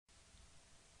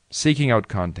seeking out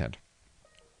content.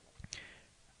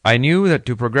 I knew that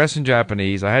to progress in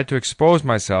Japanese, I had to expose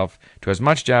myself to as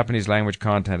much Japanese language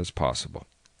content as possible.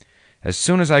 As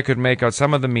soon as I could make out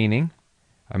some of the meaning,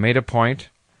 I made a point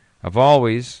of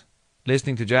always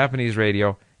listening to Japanese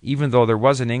radio, even though there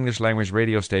was an English language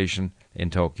radio station in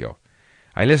Tokyo.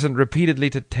 I listened repeatedly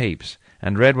to tapes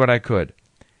and read what I could.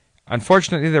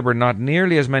 Unfortunately, there were not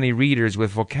nearly as many readers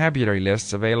with vocabulary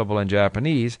lists available in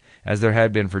Japanese as there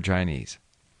had been for Chinese.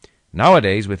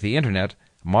 Nowadays, with the Internet,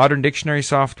 modern dictionary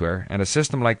software, and a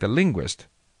system like the Linguist,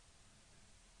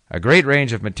 a great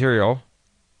range of material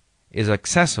is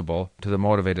accessible to the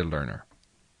motivated learner.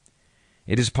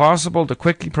 It is possible to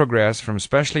quickly progress from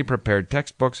specially prepared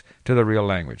textbooks to the real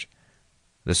language.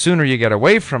 The sooner you get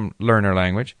away from learner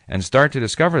language and start to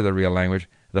discover the real language,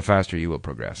 the faster you will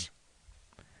progress.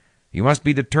 You must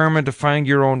be determined to find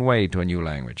your own way to a new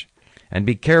language, and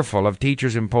be careful of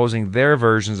teachers imposing their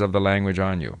versions of the language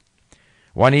on you.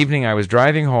 One evening I was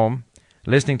driving home,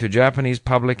 listening to Japanese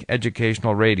Public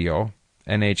Educational Radio,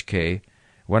 NHK,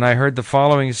 when I heard the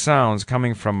following sounds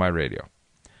coming from my radio.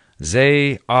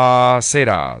 Ze a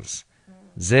seras.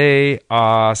 Ze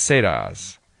a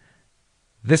seras.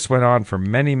 This went on for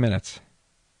many minutes.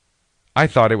 I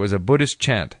thought it was a Buddhist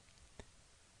chant.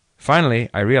 Finally,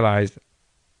 I realized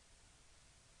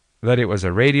that it was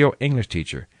a radio English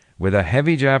teacher with a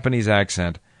heavy Japanese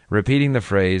accent repeating the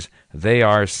phrase, "They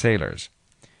are sailors."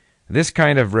 This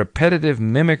kind of repetitive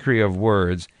mimicry of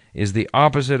words is the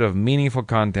opposite of meaningful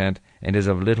content and is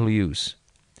of little use.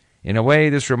 In a way,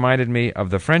 this reminded me of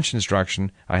the French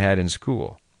instruction I had in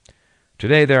school.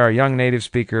 Today there are young native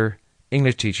speaker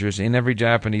English teachers in every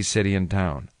Japanese city and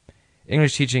town.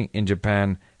 English teaching in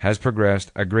Japan has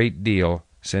progressed a great deal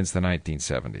since the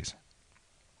 1970s.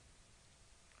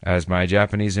 As my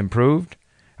Japanese improved,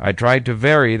 I tried to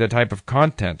vary the type of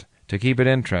content to keep it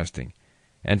interesting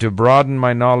and to broaden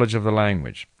my knowledge of the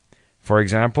language. For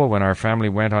example, when our family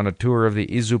went on a tour of the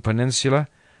Izu Peninsula,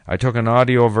 I took an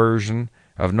audio version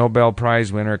of Nobel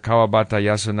Prize winner Kawabata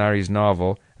Yasunari's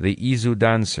novel, The Izu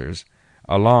Dancers,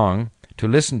 along to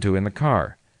listen to in the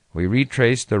car. We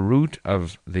retraced the route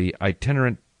of the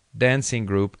itinerant dancing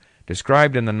group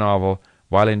described in the novel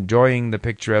while enjoying the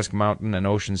picturesque mountain and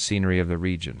ocean scenery of the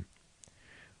region.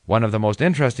 One of the most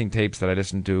interesting tapes that I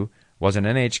listened to was an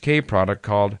NHK product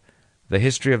called The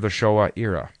History of the Showa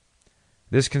Era.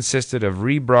 This consisted of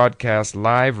rebroadcast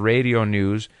live radio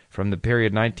news from the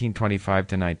period 1925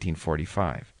 to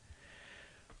 1945.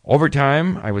 Over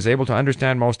time, I was able to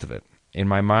understand most of it. In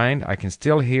my mind, I can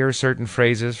still hear certain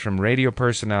phrases from radio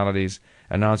personalities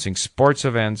announcing sports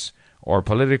events or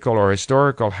political or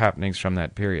historical happenings from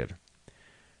that period.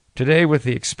 Today, with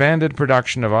the expanded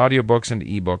production of audiobooks and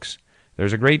ebooks,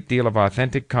 there's a great deal of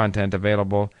authentic content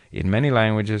available in many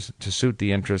languages to suit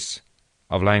the interests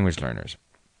of language learners.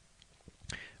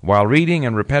 While reading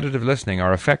and repetitive listening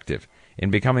are effective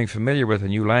in becoming familiar with a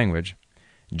new language,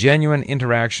 genuine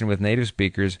interaction with native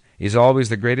speakers is always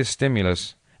the greatest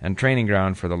stimulus and training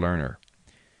ground for the learner.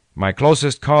 My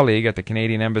closest colleague at the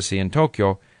Canadian Embassy in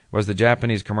Tokyo was the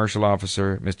Japanese commercial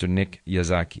officer, Mr. Nick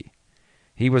Yazaki.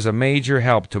 He was a major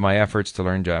help to my efforts to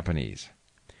learn Japanese.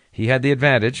 He had the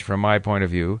advantage, from my point of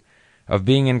view, of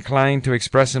being inclined to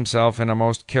express himself in a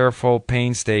most careful,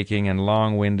 painstaking, and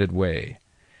long-winded way.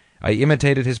 I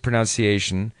imitated his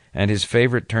pronunciation and his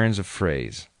favorite turns of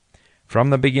phrase. From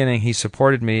the beginning, he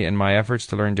supported me in my efforts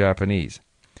to learn Japanese.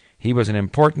 He was an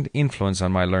important influence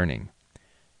on my learning.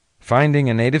 Finding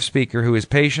a native speaker who is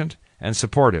patient and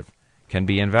supportive can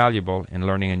be invaluable in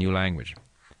learning a new language.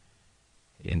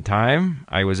 In time,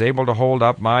 I was able to hold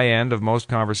up my end of most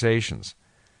conversations.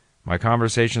 My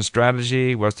conversation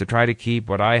strategy was to try to keep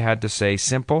what I had to say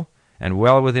simple and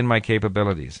well within my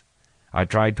capabilities. I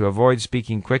tried to avoid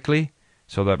speaking quickly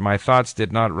so that my thoughts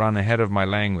did not run ahead of my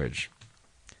language.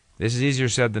 This is easier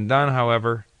said than done,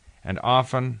 however, and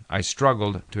often I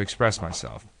struggled to express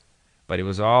myself. But it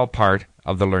was all part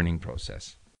of the learning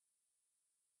process.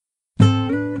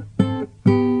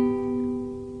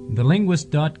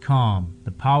 TheLinguist.com,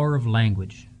 The Power of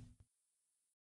Language.